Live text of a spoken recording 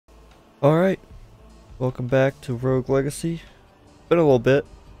Alright, welcome back to Rogue Legacy. Been a little bit,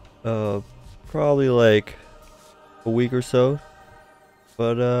 probably like a week or so,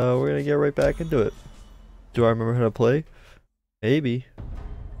 but we're gonna get right back into it. Do I remember how to play? Maybe.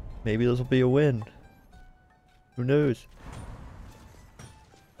 Maybe this will be a win. Who knows?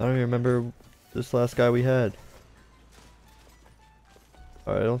 I don't even remember this last guy we had.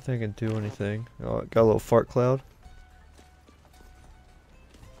 Alright, I don't think I can do anything. Oh, got a little fart cloud.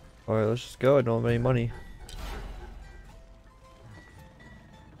 Alright, let's just go. I don't have any money.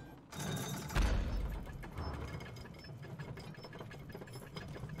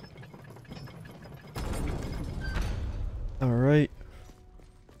 Alright.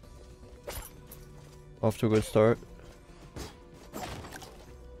 Off to a good start.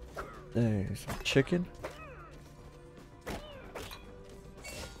 Dang, some chicken?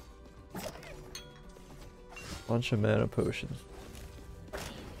 Bunch of mana potions.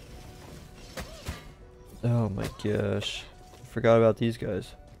 Oh my gosh. I forgot about these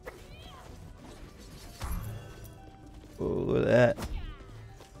guys. Oh, look at that.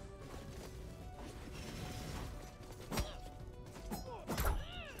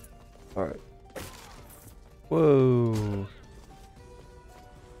 Alright. Whoa.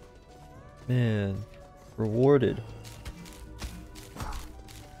 Man. Rewarded.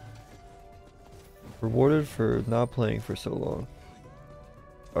 Rewarded for not playing for so long.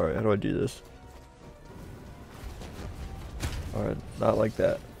 Alright, how do I do this? Alright, not like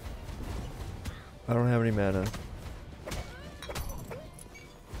that. I don't have any mana.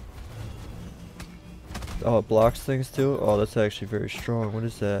 Oh, it blocks things too? Oh, that's actually very strong. What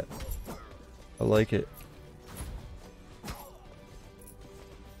is that? I like it.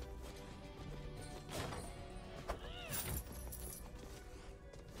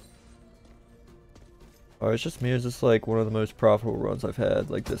 Oh, it's just me. Is this like one of the most profitable runs I've had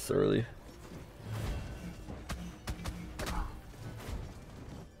like this early?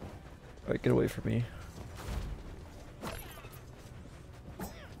 Alright, get away from me.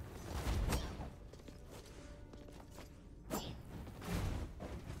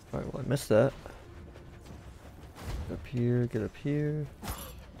 Alright, well I missed that. Get up here, get up here.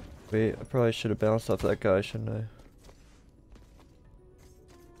 Wait, I probably should have bounced off that guy, shouldn't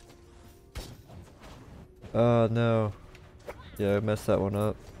I? Oh no. Yeah, I messed that one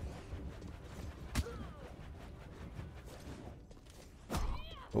up.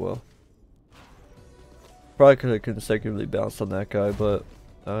 Oh well. Probably could have consecutively bounced on that guy, but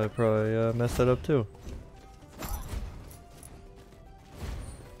I probably messed that up too.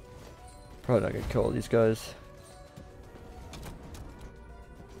 Probably not gonna kill all these guys.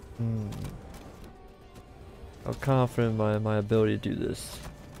 I'm confident in my ability to do this.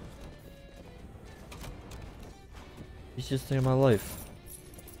 Easiest thing in my life.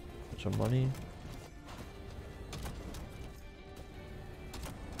 Bunch of money.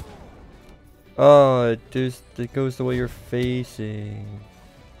 Oh, it goes the way you're facing.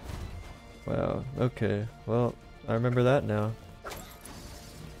 Wow, okay. Well, I remember that now.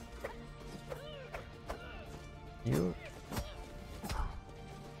 You?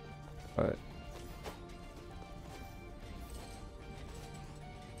 Alright.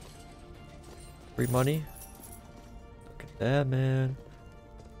 Free money? Look at that, man.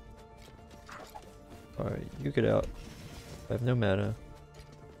 Alright, you get out. I have no mana.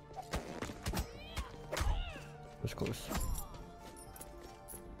 That's close.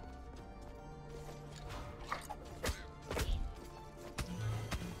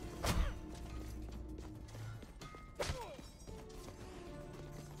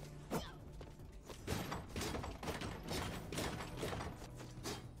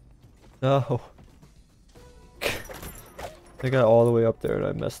 No. I got all the way up there and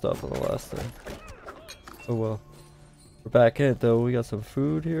I messed up on the last thing. Oh well. We're back in it though. We got some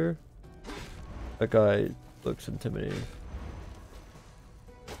food here. That guy looks intimidating.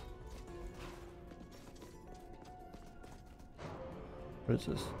 What is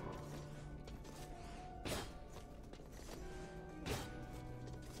this?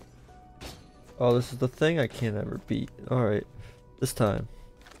 Oh, this is the thing I can't ever beat. Alright. This time.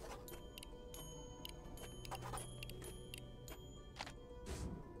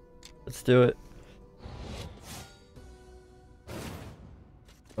 Let's do it.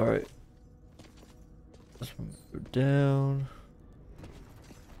 Alright. This one go down.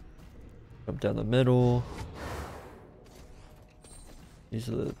 Jump down the middle. These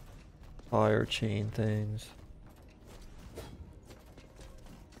are the fire chain things.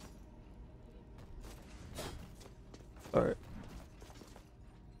 Alright.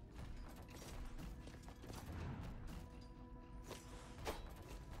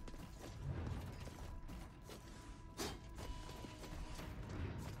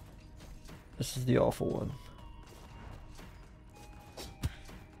 This is the awful one.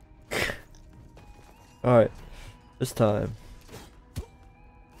 Alright, this time.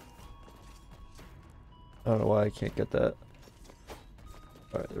 I don't know why I can't get that.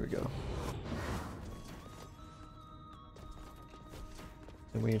 Alright, there we go.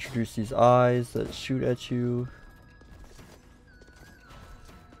 And we introduce these eyes that shoot at you.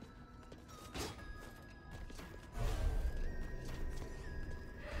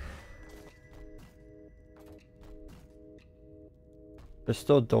 I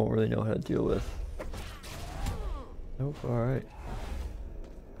still don't really know how to deal with. Nope, alright.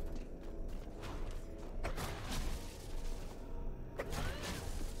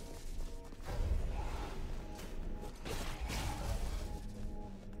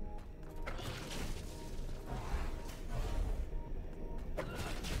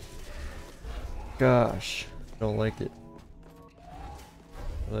 Gosh, I don't like it.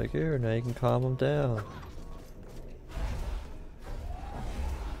 Like, here, now you can calm them down.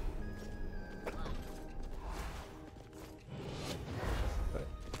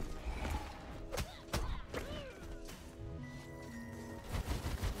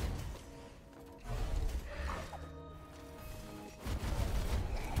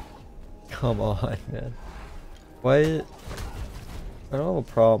 Come on, man. Why? I don't have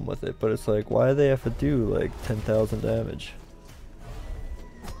a problem with it, but it's like, why do they have to do like 10,000 damage?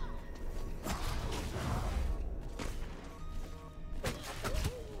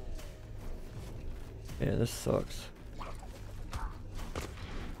 Man, this sucks.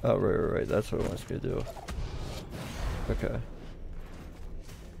 Oh, right. That's what it wants me to do. Okay.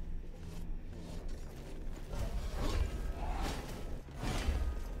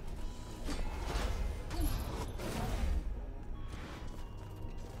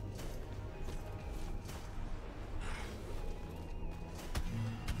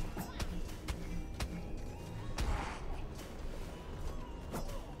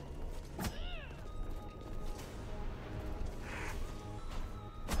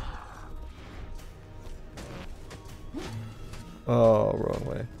 Oh, wrong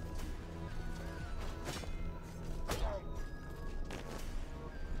way.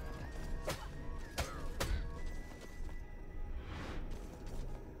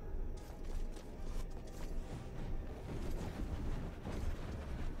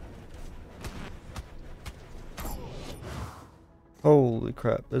 Holy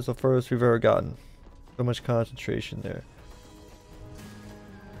crap, this is the furthest we've ever gotten. So much concentration there.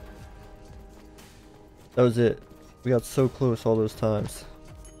 That was it. We got so close all those times.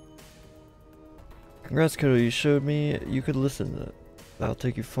 Congrats, kiddo, you showed me you could listen. That'll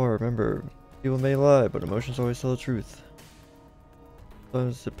take you far. Remember, people may lie, but emotions always tell the truth.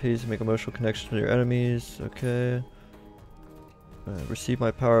 Sometimes it pays to make emotional connections with your enemies. Okay. Receive my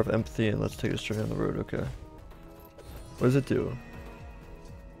power of empathy and let's take a journey on the road. Okay. What does it do?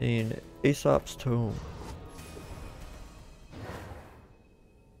 In Aesop's Tome.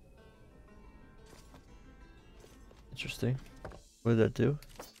 Interesting. What did that do?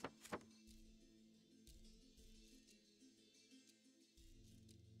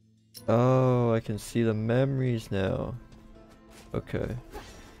 Oh, I can see the memories now. Okay.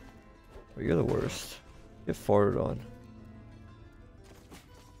 Oh, you're the worst. Get farted on.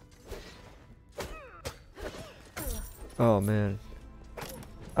 Oh man.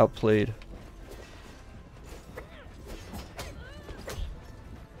 Outplayed.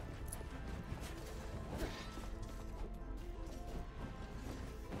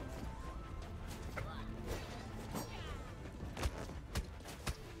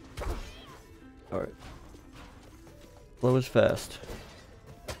 Alright. Slow is fast.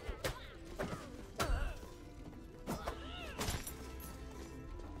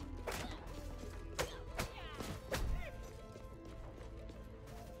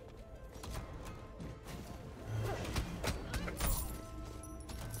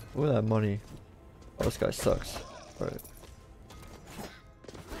 Look at that money. Oh, this guy sucks. Alright.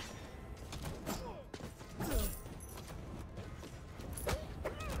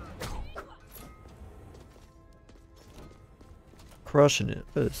 Crushing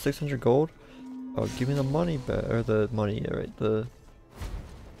it. 600 gold? Oh, give me the money back. Or the money, alright. The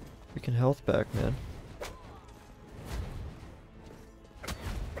freaking health back, man.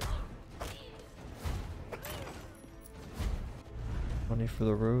 Money for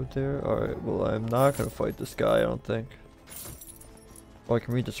the road there? Alright, well, I'm not gonna fight this guy, I don't think. Oh, I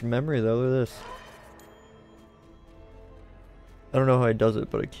can read this memory though. Look at this. I don't know how he does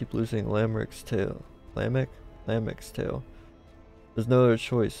it, but I keep losing Lamech's tail. Lamech's tail. There's no other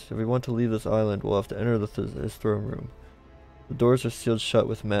choice. If we want to leave this island, we'll have to enter his throne room. The doors are sealed shut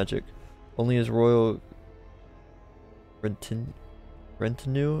with magic. Only his royal retinue?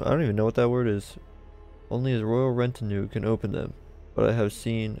 I don't even know what that word is. Only his royal retinue can open them, but I have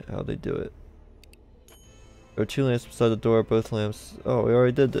seen how they do it. There are 2 lamps beside the door, both lamps. Oh, we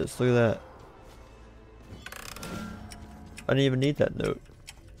already did this. Look at that. I didn't even need that note.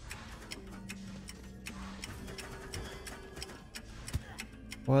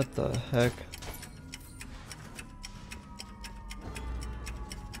 What the heck?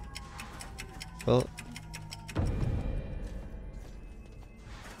 Well,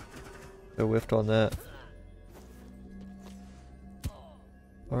 I whiffed on that.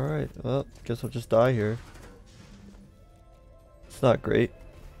 Alright, well, guess I'll just die here. It's not great.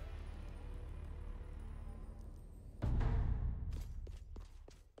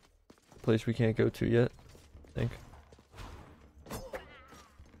 Place we can't go to yet, I think.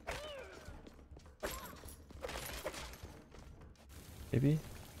 Maybe?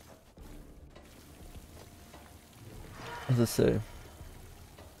 What does it say?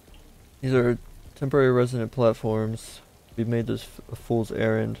 These are temporary resident platforms. We've made this a fool's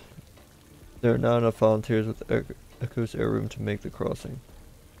errand. There are not enough volunteers with Echo's air room to make the crossing.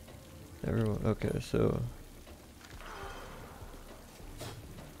 Everyone, okay, so...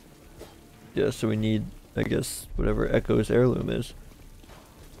 yeah, so we need, I guess, whatever Echo's heirloom is.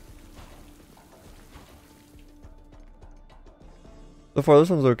 So far, this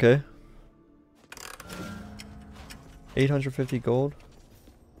one's okay. 850 gold.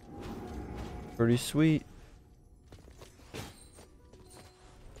 Pretty sweet.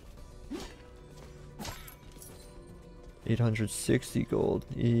 $860 gold.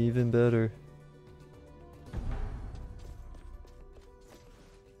 Even better.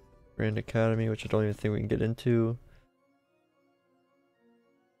 Grand Academy, which I don't even think we can get into.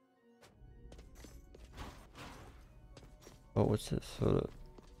 Oh, what's this? Hold up.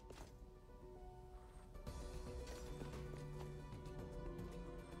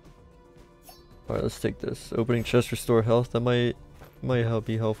 Alright, let's take this. Opening chest, restore health. That might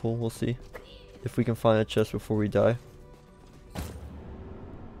be helpful. We'll see. If we can find a chest before we die.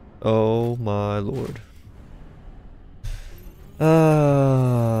 Oh my lord.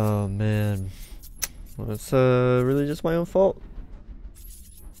 Oh man. Well, it's really just my own fault.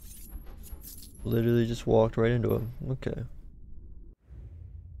 Literally just walked right into him. Okay.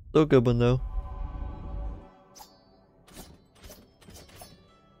 Still a good one though.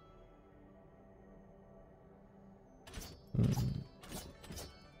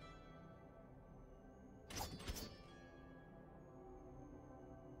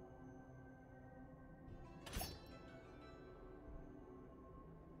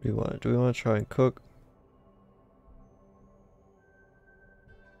 Do we want to try and cook?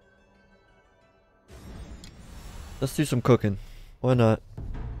 Let's do some cooking. Why not?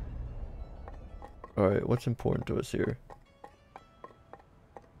 Alright, what's important to us here?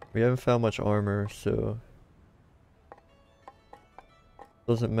 We haven't found much armor, so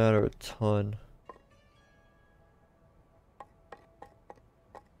doesn't matter a ton.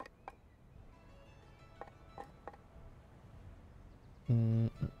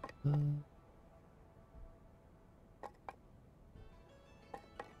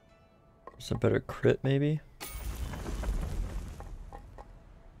 Some better crit, maybe?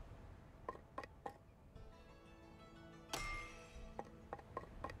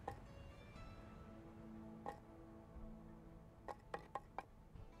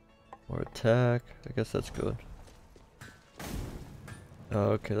 Or attack. I guess that's good. Oh,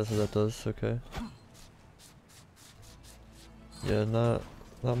 okay, that's what that does. Okay. Yeah, not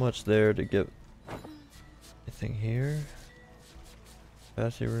much there to get anything here.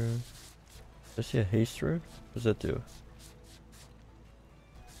 Capacity rune. Did I see a haste rune? What does that do?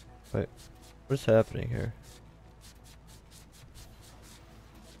 Wait, what is happening here?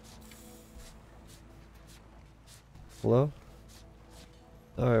 Hello?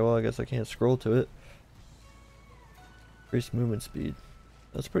 Alright, well I guess I can't scroll to it. Increased movement speed.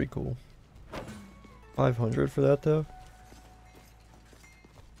 That's pretty cool. 500 for that though?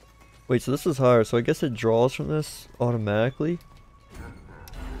 Wait, so this is higher, so I guess it draws from this automatically?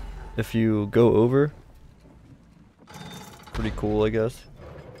 If you go over? Pretty cool, I guess.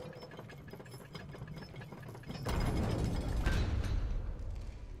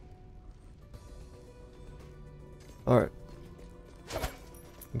 Alright.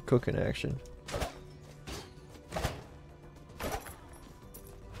 Some cooking action.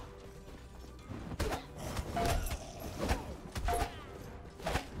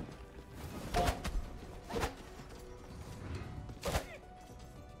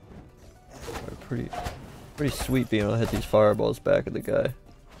 Pretty sweet being able to hit these fireballs back at the guy.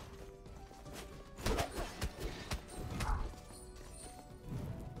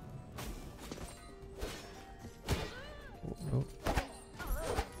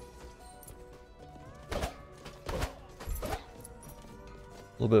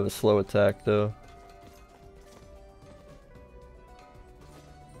 little bit of a slow attack though.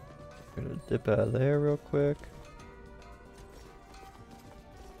 Gonna dip out of there real quick.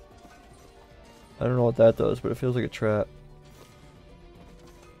 I don't know what that does, but it feels like a trap.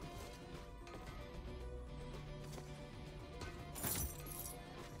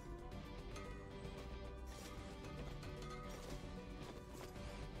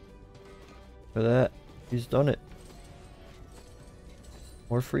 For that, he's done it.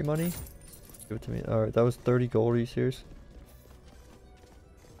 More free money? Give it to me. Alright, that was 30 goldies here.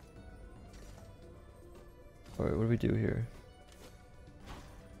 Alright, what do we do here?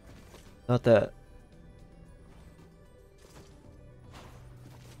 Not that.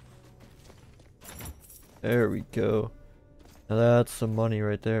 There we go. Now that's some money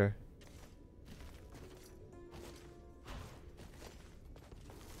right there.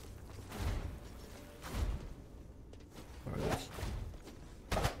 Alright.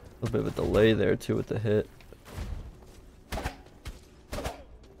 A little bit of a delay there too with the hit.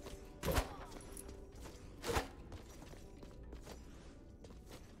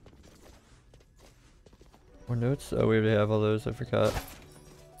 More notes? Oh, we already have all those, I forgot.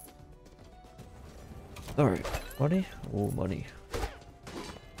 Alright, money? Oh, money.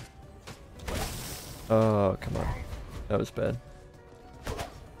 Oh, come on. That was bad.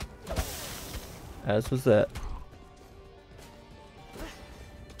 As was that.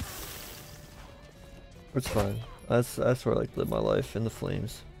 It's fine. That's where I like to live my life, in the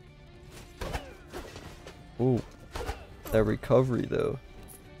flames. Ooh. That recovery, though.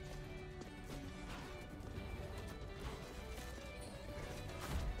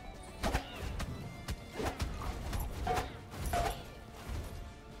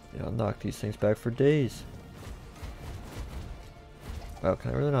 Yeah, I'll knock these things back for days. Wow,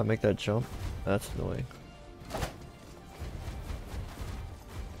 can I really not make that jump? That's annoying.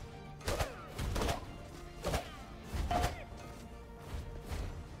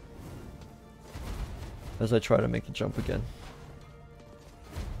 As I try to make the jump again.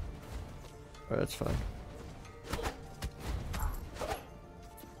 Alright, that's fine.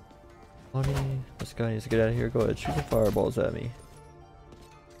 Money. This guy needs to get out of here. Go ahead, shoot some fireballs at me.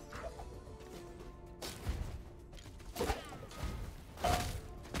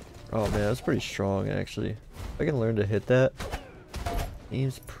 Oh man, that's pretty strong actually. If I can learn to hit that,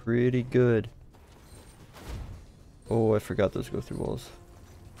 seems pretty good. Oh, I forgot those go through walls.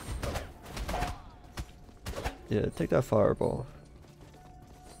 Yeah, take that fireball.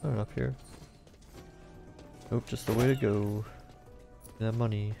 Not up here. Nope, just the way to go. That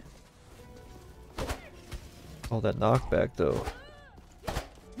money. Oh, that knockback though.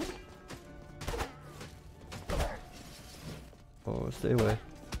 Oh, stay away.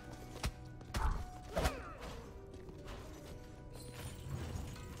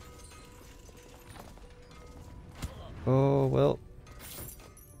 Oh, well.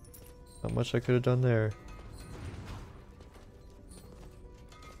 Not much I could have done there.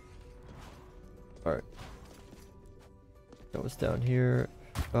 Alright. That was down here.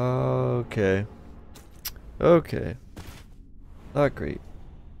 Okay. Okay. Not great.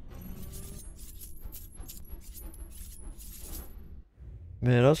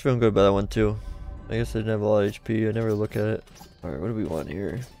 Man, I was feeling good about that one too. I guess I didn't have a lot of HP. I never look at it. Alright, what do we want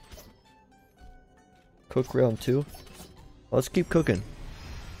here? Cook round 2? Let's keep cooking.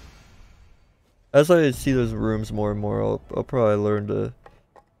 As I see those rooms more and more, I'll probably learn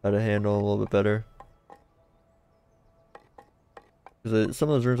how to handle them a little bit better. Because some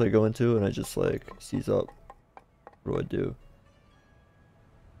of those rooms I go into and I just like seize up. What do I do?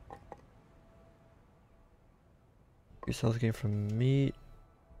 Increase health gain from meat.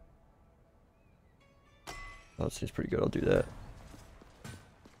 Oh, that seems pretty good. I'll do that.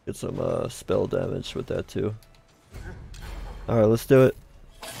 Get some spell damage with that too. Alright, let's do it.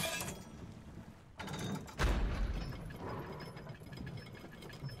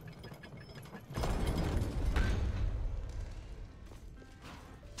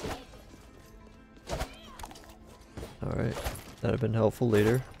 Alright, that'd have been helpful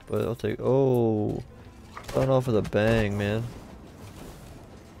later, but I'll take. Oh, starting off with a bang, man.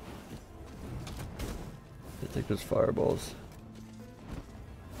 I'll take those fireballs.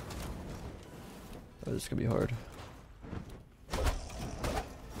 Oh, this is gonna be hard.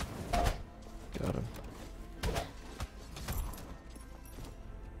 Got him.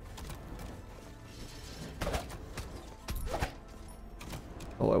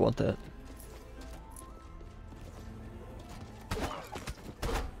 Oh, I want that.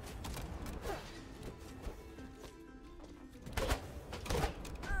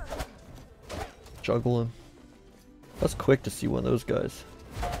 Juggle him. That's quick to see one of those guys.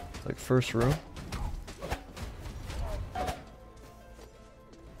 Like first room.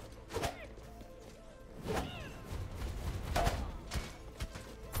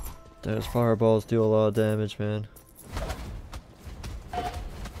 Those fireballs do a lot of damage, man.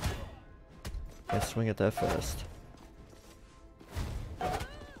 Can't swing it that fast.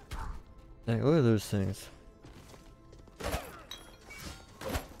 Dang, look at those things.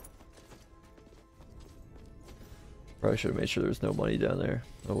 Probably should have made sure there was no money down there.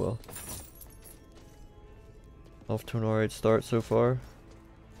 Oh well. Off to an alright start so far.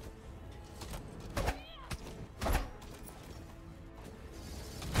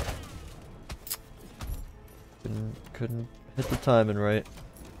 Couldn't hit the timing right.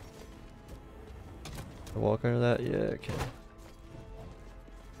 Can I walk under that? Yeah, I can.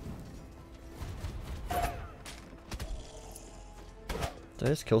 Did I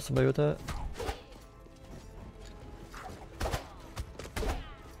just kill somebody with that?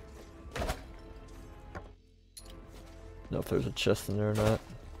 Know if there's a chest in there or not.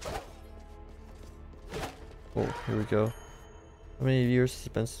 Oh, here we go. How many years has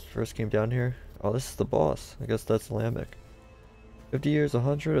it been since first came down here? Oh, this is the boss. I guess that's Lambic. 50 years,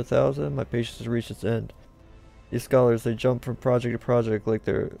 100, 1,000, my patience has reached its end. These scholars, they jump from project to project like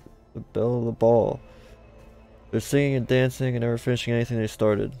they're the belle of the ball. They're singing and dancing and never finishing anything they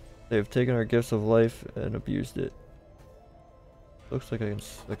started. They have taken our gifts of life and abused it. Looks like I can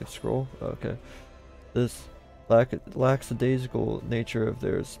scroll? Oh, okay. This lackadaisical nature of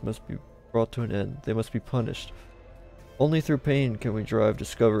theirs must be brought to an end. They must be punished. Only through pain can we drive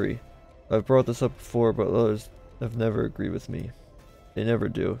discovery. I've brought this up before, but others have never agreed with me. They never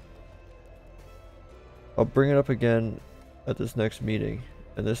do. I'll bring it up again at this next meeting,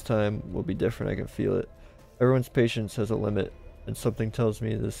 and this time will be different. I can feel it. Everyone's patience has a limit, and something tells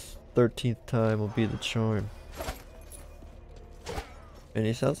me this 13th time will be the charm. And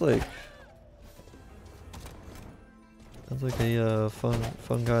he sounds like a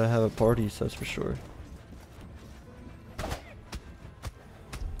fun guy to have at parties, that's for sure.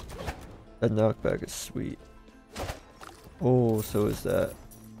 That knockback is sweet. Oh, so is that.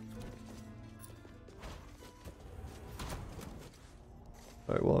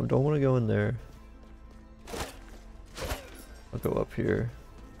 Alright, well, I don't want to go in there. I'll go up here.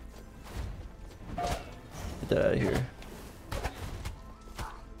 Get that out of here.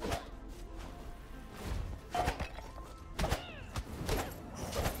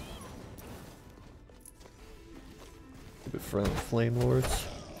 Stupid friendly flame lords.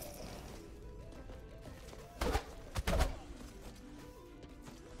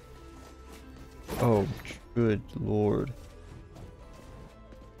 Oh, good lord.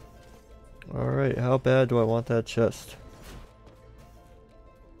 Alright, how bad do I want that chest?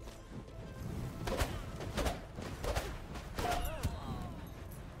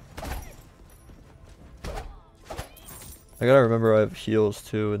 I gotta remember I have heals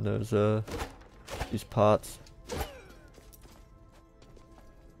too in those, these pots.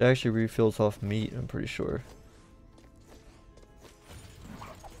 It actually refills off meat, I'm pretty sure.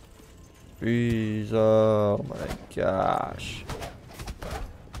 Jeez, oh my gosh.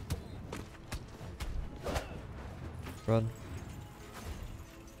 Run.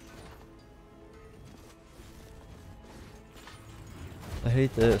 I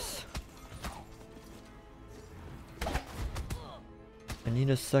hate this. I need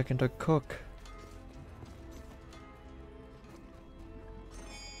a second to cook.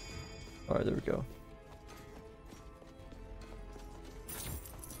 Alright, there we go.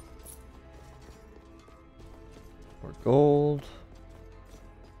 More gold.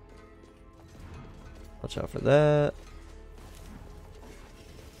 Watch out for that.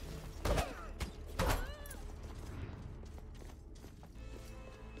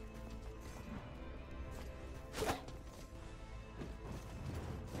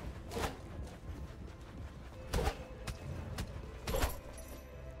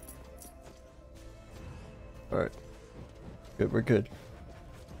 Alright. Good, we're good. A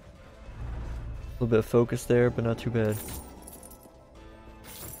little bit of focus there, but not too bad.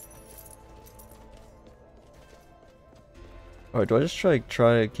 Alright, do I just try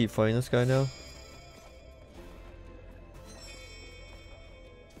to keep fighting this guy now?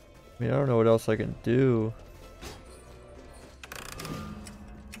 I mean, I don't know what else I can do.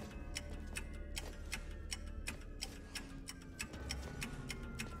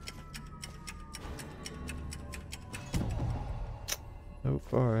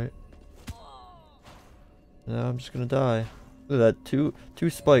 Nope, alright. Now I'm just gonna die. Look at that, two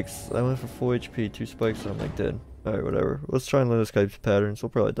spikes. I went for full HP, 2 spikes and I'm like dead. Alright, whatever. Let's try and learn this guy's patterns. He'll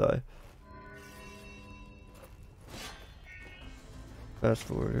probably die. Fast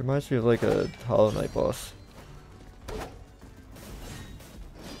forward. It reminds me of like a Hollow Knight boss.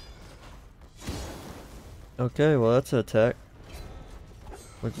 Okay, well that's an attack.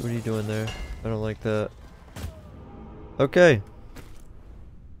 What are you doing there? I don't like that. Okay.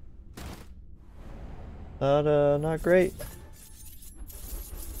 Not great.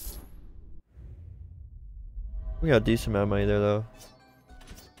 We got a decent amount of money there though.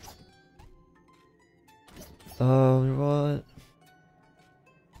 What?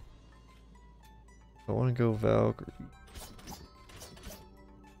 I want to go Valkyrie.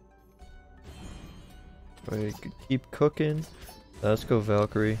 Wait, keep cooking. Let's go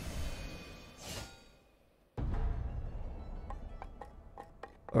Valkyrie.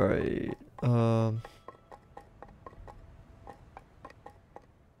 Alright,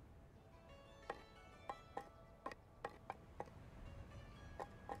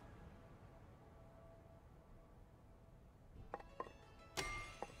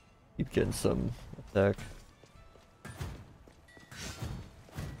 keep getting some attack.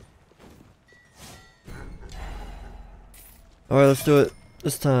 Alright, let's do it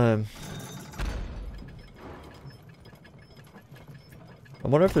this time. I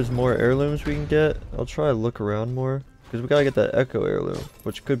wonder if there's more heirlooms we can get. I'll try to look around more. Because we gotta get that echo heirloom.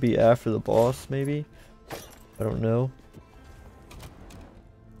 Which could be after the boss, maybe? I don't know.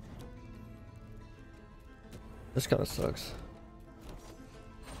 This kinda sucks.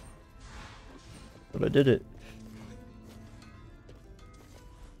 But I did it.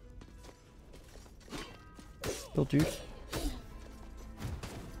 Still juice.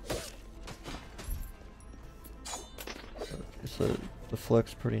 Okay, so the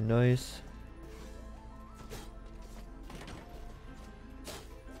flex pretty nice.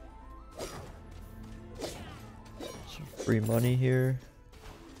 Some free money here.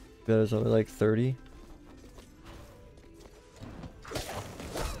 Bet it's only like 30.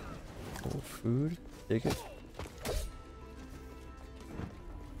 Oh, food. Take it.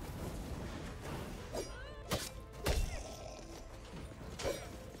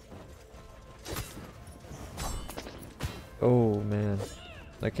 Oh man,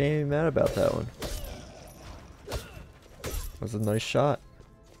 I can't even be mad about that one. That was a nice shot.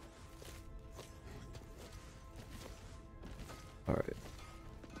 Alright.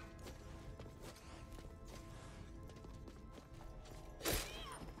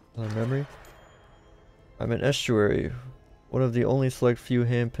 Memory? I'm an estuary, one of the only select few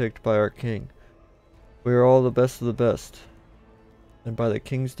handpicked by our king. We are all the best of the best, and by the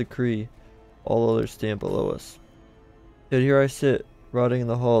king's decree, all others stand below us. Yet here I sit, rotting in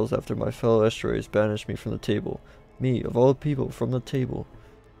the halls after my fellow estuaries banished me from the table. Me, of all the people, from the table.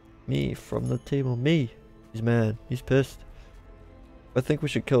 Me, from the table. Me! He's mad. He's pissed. I think we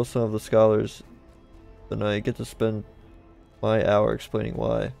should kill some of the scholars. Then I get to spend my hour explaining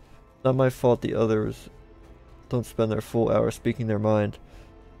why. It's not my fault the others don't spend their full hour speaking their mind.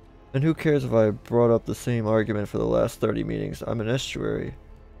 And who cares if I brought up the same argument for the last 30 meetings? I'm an estuary.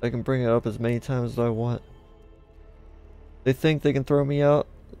 I can bring it up as many times as I want. They think they can throw me out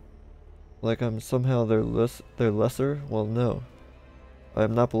like I'm somehow their lesser? Well, no. I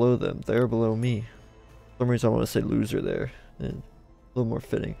am not below them. They are below me. For some reason I want to say loser there. And a little more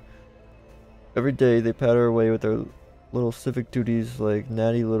fitting. Every day they patter away with their little civic duties like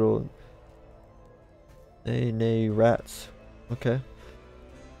natty little nay rats. Okay.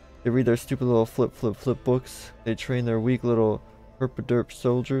 They read their stupid little flip books. They train their weak little herpaderp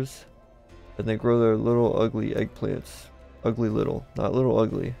soldiers. And they grow their little ugly eggplants. Ugly little, not little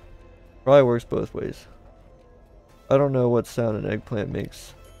ugly. Probably works both ways. I don't know what sound an eggplant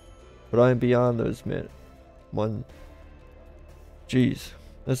makes, but I am beyond those Jeez,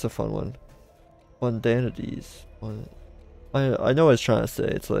 that's a fun one. Mundanities. I know what it's trying to say.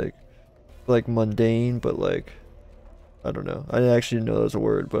 It's like mundane, but like I don't know. I actually didn't know that was a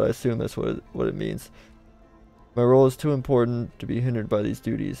word, but I assume that's what it means. My role is too important to be hindered by these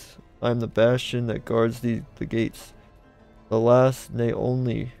duties. I am the bastion that guards the gates. The last, nay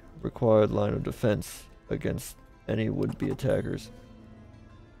only, required line of defense against any would-be attackers.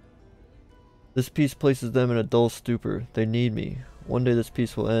 This peace places them in a dull stupor. They need me. One day this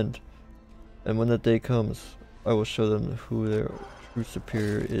peace will end. And when that day comes, I will show them who their true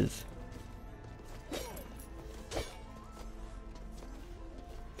superior is.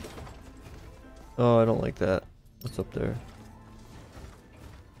 Oh, I don't like that. What's up there?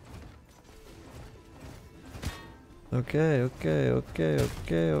 Okay.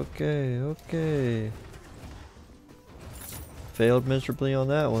 Failed miserably on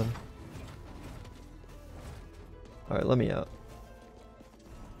that one. Alright, let me out.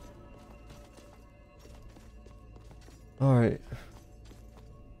 Alright.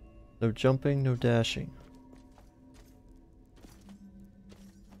 No jumping, no dashing.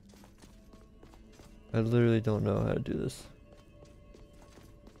 I literally don't know how to do this.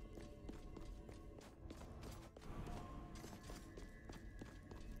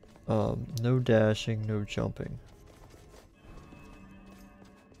 No dashing, no jumping.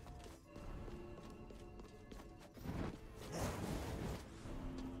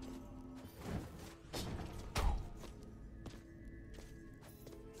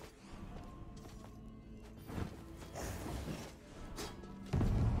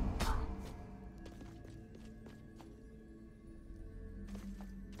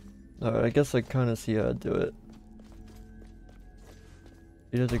 Alright, I guess I kind of see how to do it.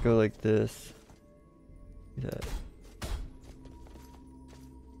 You have to go like this. Yeah.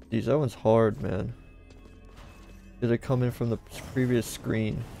 Geez, that one's hard, man. Did it come in from the previous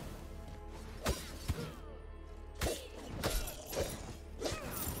screen?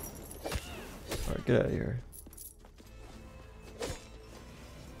 Alright, get out of here.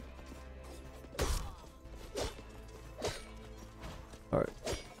 Alright.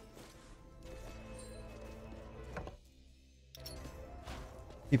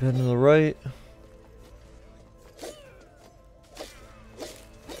 Keep heading to the right.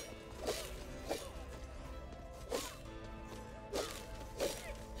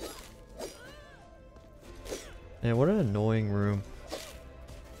 Man, what an annoying room.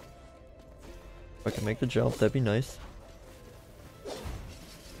 If I can make the jump, that'd be nice.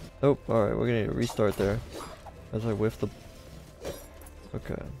 Oh, alright, we're gonna need to restart there. As I whiff the...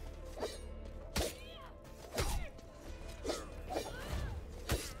 Okay.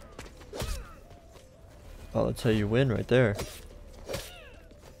 Oh, that's how you win right there.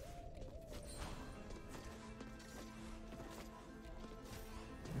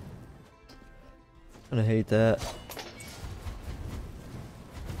 I hate that.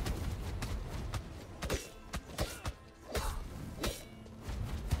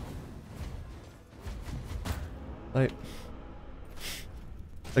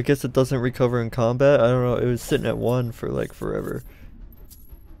 I guess it doesn't recover in combat. I don't know. It was sitting at 1 for like forever.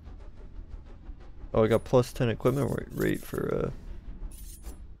 Oh, I got plus 10 equipment rate for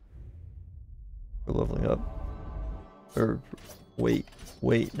leveling up. Or weight,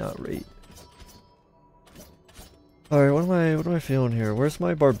 not rate. All right, what am I feeling here? Where's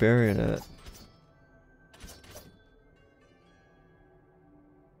my barbarian at?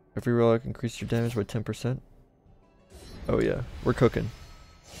 Every relic increase your damage by 10%. Oh yeah, we're cooking.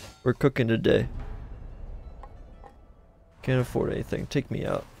 We're cooking today. Can't afford anything. Take me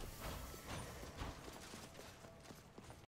out.